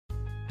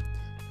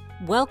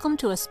Welcome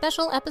to a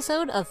special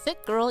episode of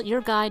Fit Girl, your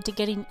guide to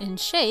getting in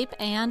shape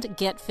and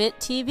Get Fit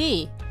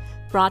TV,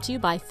 brought to you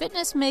by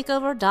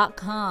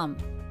fitnessmakeover.com.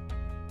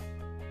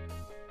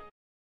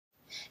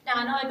 Now,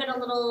 I know I've been a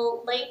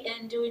little late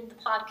in doing the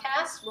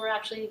podcast. We're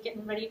actually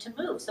getting ready to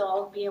move, so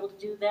I'll be able to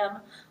do them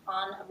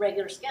on a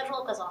regular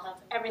schedule because I'll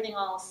have everything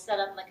all set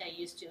up like I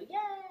used to.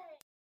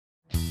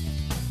 Yay!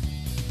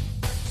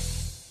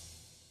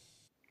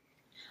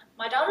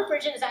 My daughter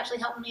Bridget is actually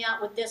helping me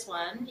out with this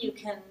one. You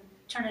can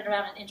turn it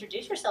around and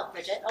introduce yourself,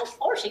 Bridget. Oh,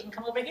 or she can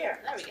come over here.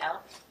 There we go.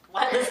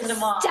 Why listen to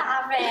Mom?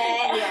 Stop it.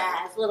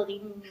 Yes, little.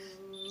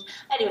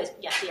 Anyways,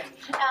 yes, yeah.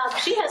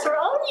 She has her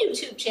own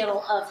YouTube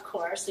channel, of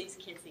course, these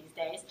kids these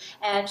days.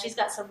 And she's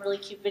got some really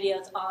cute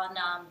videos on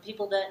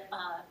people that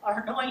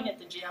are annoying at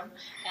the gym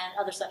and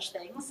other such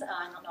things.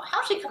 I don't know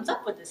how she comes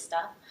up with this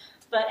stuff.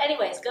 But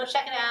anyways, go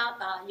check it out.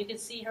 You can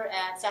see her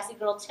at Sassy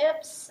Girl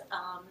Tips.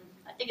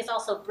 I think it's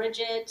also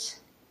Bridget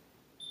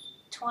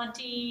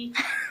 20.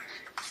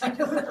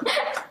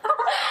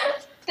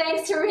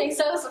 Thanks for being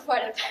so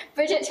supportive.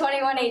 Bridget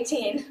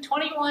 2118.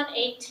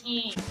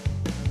 2118.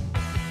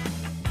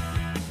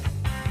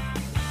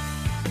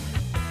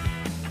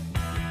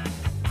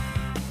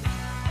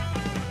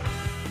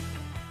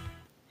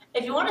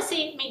 If you want to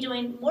see me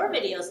doing more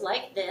videos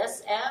like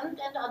this and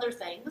other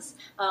things,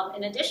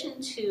 in addition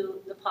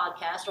to the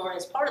podcast or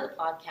as part of the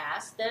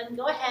podcast, then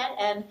go ahead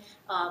and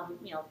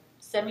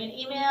send me an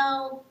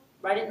email,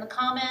 write it in the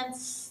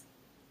comments,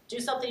 do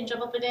something,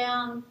 jump up and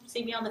down,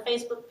 see me on the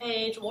Facebook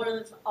page,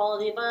 all of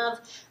the above.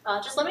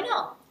 Just let me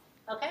know,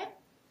 okay?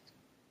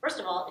 First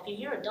of all, if you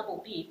hear a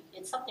double beep,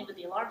 it's something with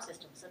the alarm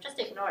system, so just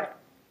ignore it.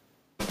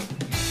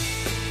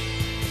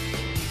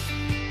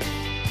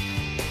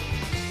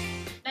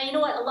 Now, you know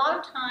what? A lot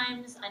of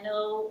times, I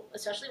know,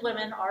 especially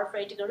women, are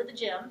afraid to go to the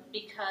gym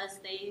because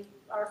they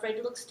are afraid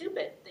to look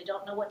stupid. They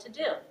don't know what to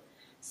do.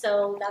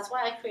 So that's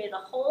why I created a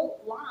whole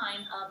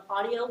line of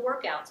audio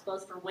workouts,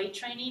 both for weight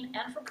training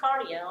and for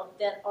cardio,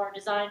 that are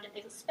designed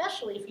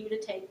especially for you to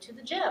take to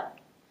the gym.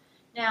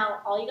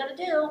 Now, all you got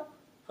to do,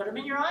 put them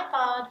in your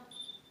iPod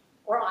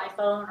or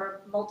iPhone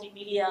or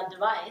multimedia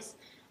device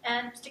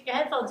and stick your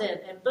headphones in,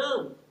 and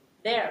boom,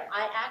 there.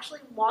 I actually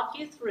walk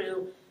you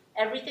through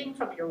everything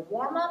from your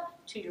warm-up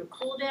to your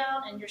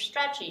cool-down and your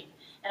stretching.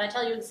 And I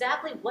tell you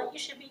exactly what you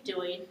should be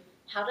doing,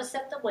 how to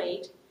set the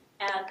weight,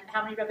 and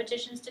how many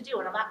repetitions to do.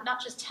 And I'm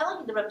not just telling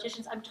you the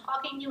repetitions, I'm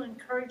talking to you,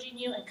 encouraging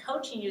you, and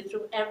coaching you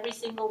through every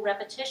single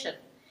repetition.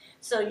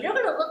 So you're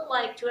going to look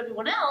like to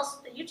everyone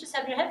else that you just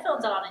have your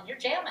headphones on and you're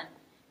jamming.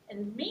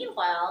 And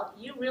meanwhile,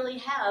 you really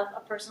have a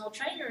personal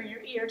trainer in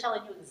your ear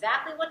telling you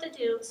exactly what to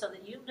do so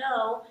that you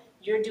know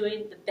you're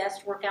doing the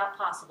best workout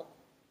possible.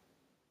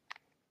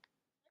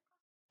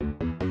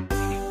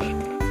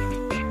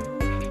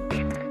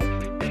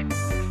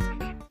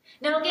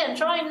 Now again,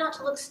 trying not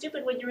to look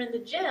stupid when you're in the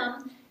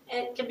gym,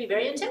 it can be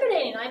very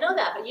intimidating, I know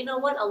that, but you know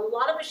what? A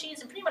lot of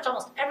machines, and pretty much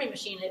almost every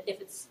machine, if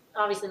it's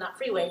obviously not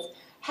free weights,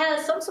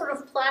 has some sort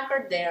of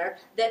placard there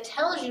that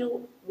tells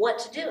you what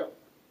to do,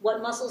 what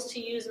muscles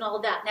to use and all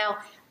of that. Now,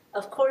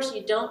 of course,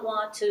 you don't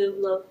want to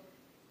look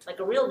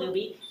like a real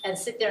newbie and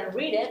sit there and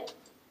read it.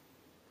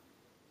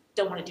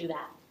 Don't want to do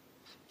that.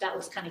 That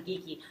was kind of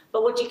geeky.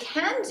 But what you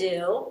can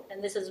do,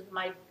 and this is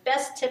my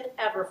best tip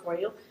ever for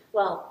you,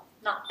 well,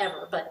 not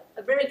ever, but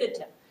a very good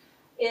tip,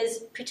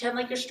 is pretend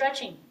like you're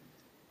stretching.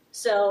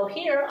 So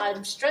here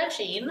I'm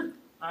stretching,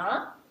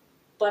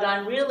 but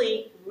I'm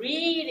really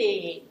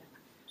reading.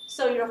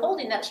 So you're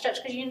holding that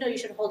stretch because you know you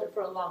should hold it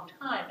for a long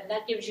time, and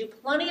that gives you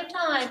plenty of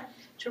time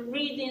to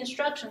read the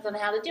instructions on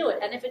how to do it.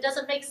 And if it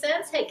doesn't make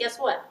sense, hey, guess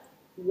what?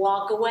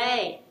 Walk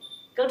away.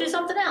 Go do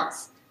something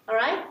else, all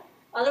right?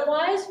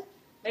 Otherwise,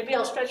 maybe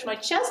I'll stretch my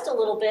chest a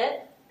little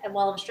bit, and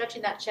while I'm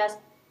stretching that chest,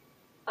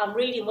 I'm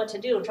reading what to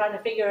do and trying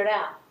to figure it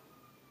out.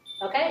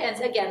 Okay, and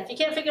again, if you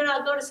can't figure it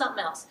out, go to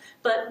something else.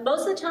 But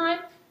most of the time,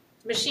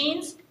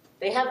 machines,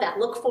 they have that.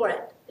 Look for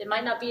it. It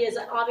might not be as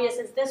obvious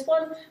as this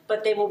one,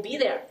 but they will be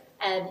there.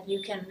 And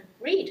you can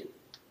read,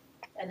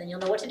 and then you'll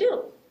know what to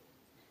do.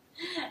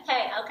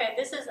 Hey, okay,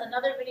 this is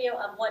another video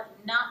of what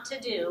not to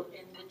do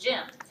in the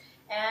gym.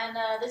 And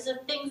these are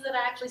things that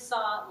I actually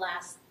saw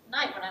last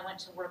night when I went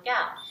to work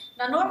out.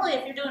 Now, normally,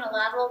 if you're doing a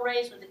lateral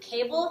raise with a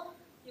cable,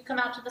 you come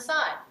out to the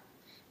side.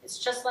 It's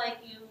just like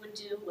you would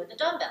do with a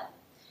dumbbell.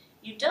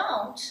 You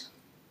don't,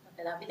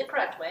 okay, that would be the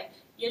correct way,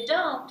 you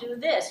don't do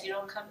this. You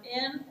don't come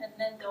in and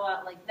then go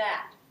out like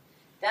that.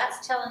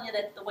 That's telling you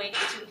that the weight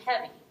is too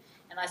heavy.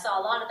 And I saw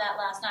a lot of that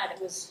last night. It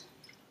was,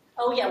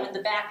 oh yeah, with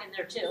the back in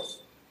there too.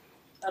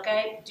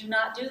 Okay, do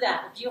not do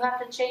that. If you have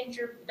to change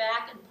your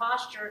back and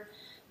posture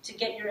to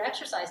get your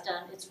exercise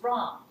done, it's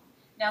wrong.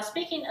 Now,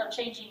 speaking of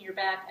changing your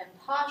back and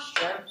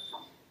posture,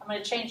 I'm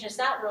going to change this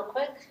out real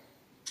quick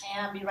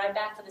and be right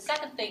back for the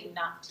second thing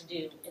not to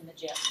do in the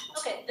gym.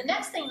 Okay, the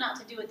next thing not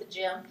to do at the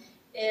gym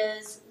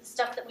is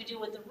stuff that we do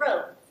with the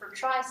rope for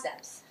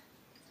triceps.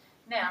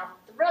 Now,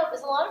 the rope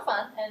is a lot of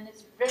fun and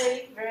it's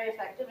very, very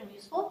effective and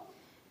useful.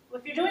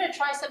 If you're doing a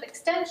tricep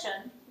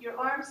extension, your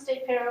arms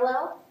stay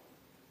parallel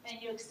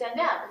and you extend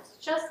out. It's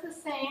just the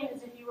same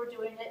as if you were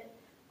doing it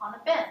on a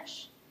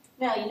bench.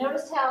 Now, you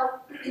notice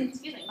how,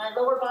 excuse me, my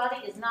lower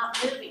body is not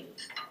moving,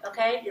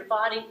 okay? Your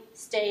body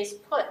stays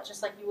put,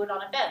 just like you would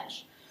on a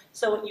bench.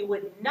 So what you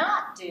would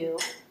not do,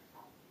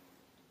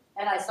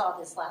 and I saw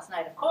this last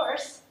night, of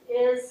course,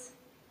 is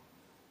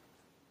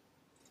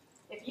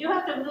if you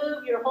have to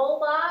move your whole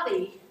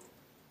body,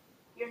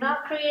 you're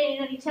not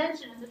creating any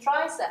tension in the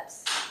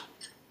triceps.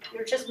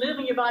 You're just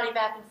moving your body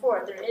back and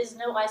forth. There is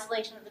no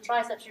isolation of the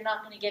triceps. You're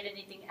not going to get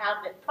anything out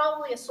of it.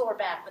 Probably a sore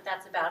back, but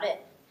that's about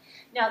it.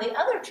 Now, the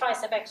other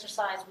tricep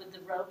exercise with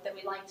the rope that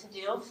we like to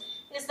do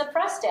is the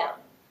press down.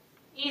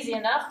 Easy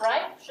enough,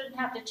 right? Shouldn't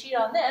have to cheat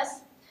on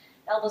this.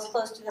 Elbows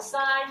close to the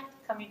side,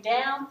 coming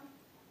down,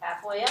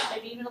 halfway up,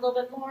 maybe even a little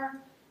bit more.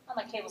 Well,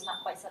 my cable's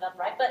not quite set up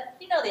right, but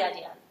you know the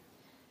idea.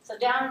 So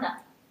down and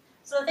up.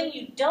 So the thing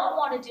you don't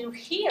want to do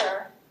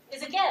here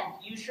is, again,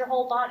 use your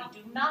whole body. Do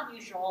not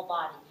use your whole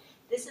body.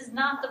 This is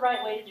not the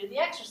right way to do the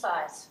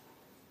exercise.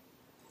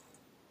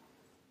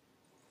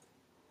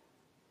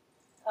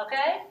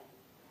 Okay?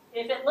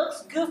 If it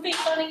looks goofy,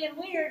 funny, and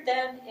weird,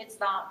 then it's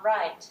not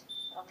right.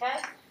 Okay?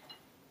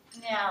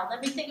 Now,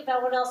 let me think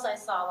about what else I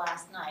saw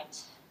last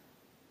night.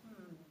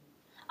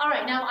 All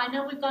right, now I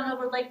know we've gone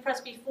over leg press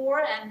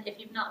before, and if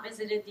you've not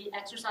visited the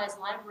exercise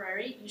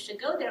library, you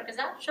should go there because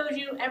that shows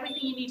you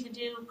everything you need to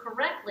do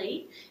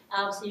correctly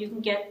so you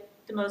can get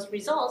the most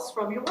results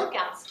from your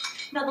workouts.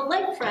 Now, the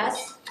leg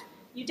press,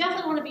 you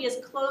definitely want to be as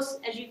close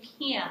as you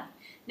can.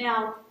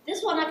 Now,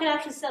 this one I can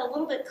actually set a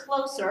little bit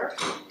closer.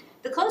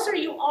 The closer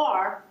you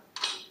are,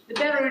 the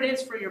better it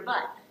is for your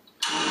butt.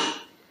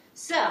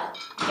 So,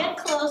 get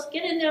close,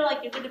 get in there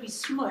like you're going to be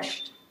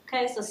smushed.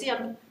 Okay, so see,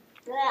 I'm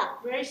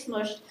very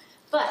smushed.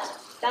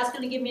 But that's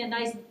going to give me a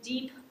nice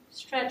deep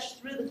stretch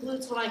through the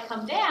glutes when I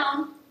come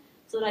down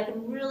so that I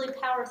can really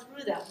power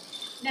through them.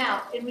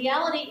 Now, in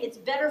reality, it's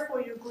better for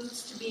your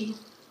glutes to be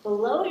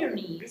below your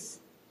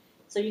knees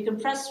so you can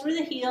press through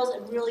the heels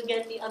and really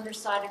get the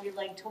underside of your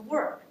leg to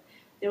work.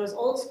 There was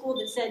old school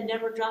that said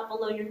never drop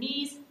below your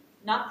knees.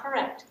 Not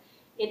correct.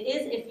 It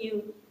is if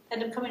you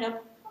end up coming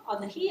up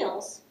on the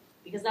heels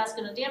because that's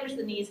going to damage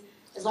the knees.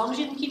 As long as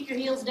you can keep your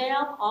heels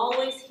down,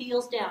 always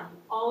heels down.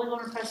 You always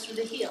want to press through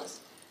the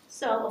heels.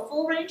 So a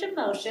full range of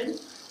motion,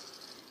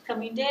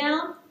 coming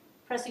down,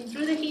 pressing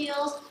through the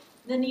heels,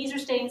 the knees are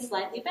staying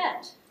slightly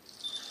bent.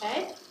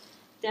 Okay?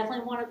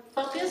 Definitely want to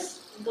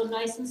focus and go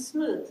nice and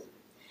smooth.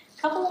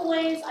 A couple of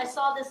ways I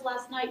saw this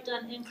last night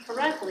done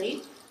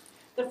incorrectly.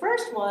 The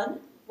first one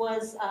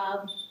was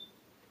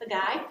a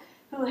guy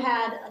who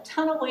had a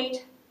ton of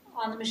weight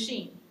on the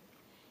machine.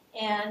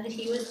 And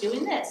he was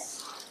doing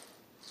this.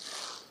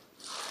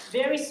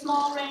 Very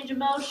small range of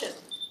motion.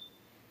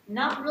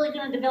 Not really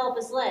going to develop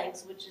his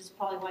legs, which is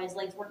probably why his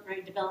legs weren't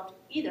very developed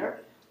either.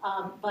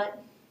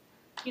 But,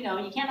 you know,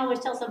 you can't always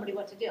tell somebody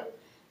what to do.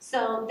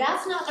 So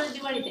that's not going to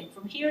do anything.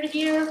 From here to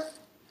here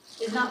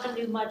is not going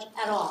to do much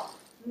at all.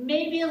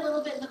 Maybe a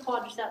little bit in the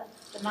quadricep,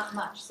 but not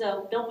much.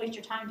 So don't waste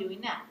your time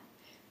doing that.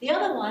 The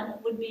other one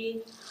would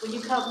be when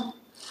you come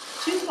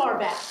too far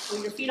back,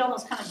 where your feet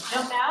almost kind of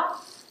jump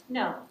out.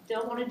 No,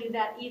 don't want to do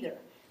that either.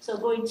 So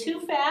going too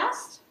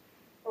fast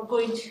or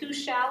going too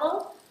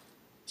shallow,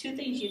 two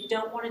things you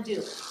don't want to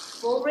do.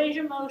 Full range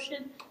of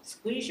motion,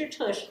 squeeze your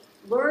tush,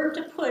 learn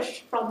to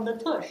push from the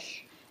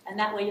tush, and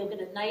that way you'll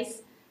get a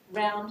nice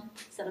round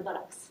set of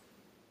buttocks.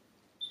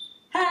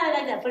 I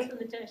like that, push from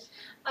the tush.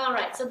 All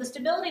right, so the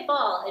stability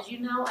ball, as you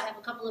know, I have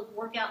a couple of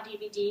workout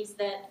DVDs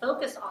that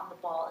focus on the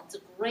ball. It's a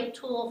great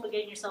tool for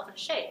getting yourself in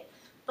shape.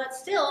 But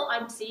still,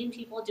 I'm seeing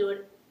people do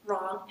it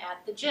wrong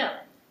at the gym.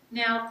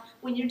 Now,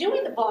 when you're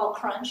doing the ball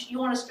crunch, you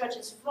want to stretch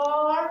as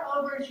far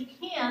over as you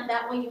can.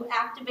 That way you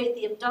activate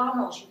the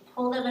abdominals. You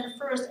pull them in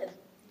first and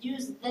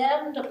use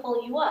them to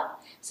pull you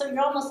up. So you're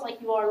almost like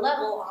you are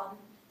level on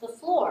the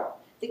floor.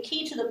 The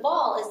key to the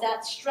ball is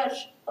that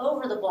stretch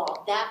over the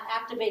ball. That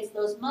activates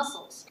those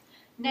muscles.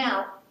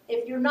 Now,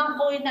 if you're not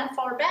going that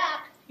far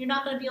back, you're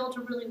not going to be able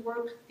to really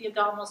work the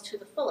abdominals to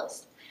the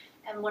fullest.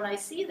 And when I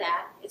see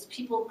that, it's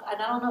people,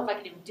 and I don't know if I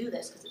can even do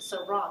this because it's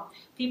so wrong,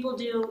 people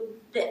do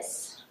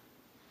this.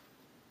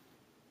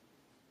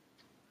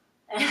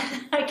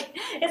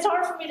 It's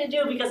hard for me to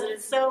do because it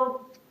is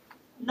so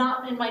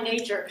not in my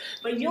nature.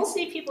 But you'll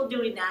see people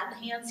doing that,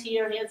 hands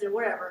here, hands there,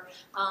 wherever.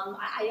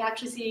 I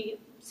actually see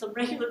some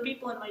regular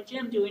people in my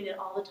gym doing it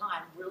all the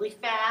time, really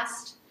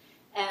fast.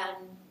 And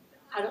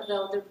I don't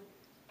know, they're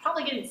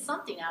probably getting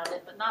something out of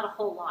it, but not a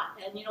whole lot.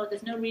 And you know,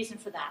 there's no reason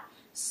for that.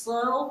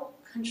 Slow,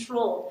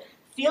 controlled.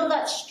 Feel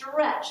that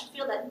stretch.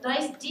 Feel that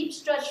nice deep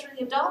stretch through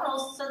the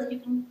abdominals so that you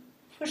can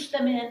push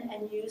them in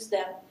and use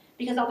them.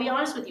 Because I'll be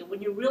honest with you, when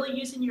you're really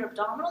using your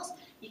abdominals,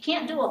 you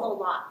can't do a whole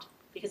lot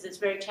because it's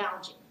very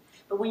challenging.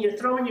 But when you're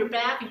throwing your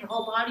back and your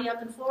whole body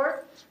up and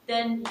forth,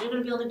 then you're going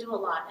to be able to do a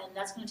lot. And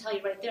that's going to tell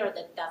you right there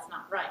that that's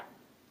not right.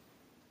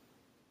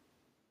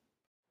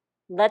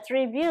 Let's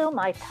review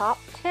my top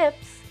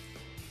tips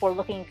for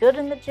looking good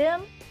in the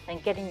gym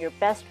and getting your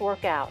best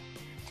workout.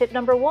 Tip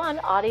number 1,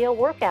 audio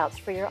workouts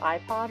for your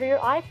iPod or your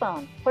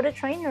iPhone. Put a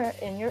trainer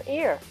in your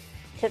ear.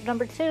 Tip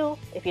number 2,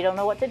 if you don't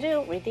know what to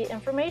do, read the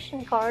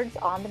information cards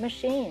on the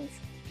machines.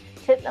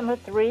 Tip number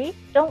 3,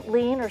 don't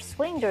lean or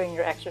swing during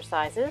your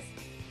exercises.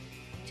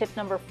 Tip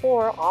number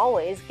 4,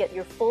 always get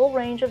your full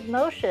range of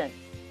motion.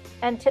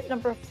 And tip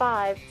number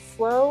 5,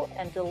 slow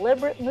and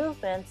deliberate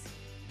movements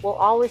will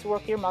always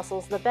work your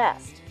muscles the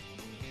best.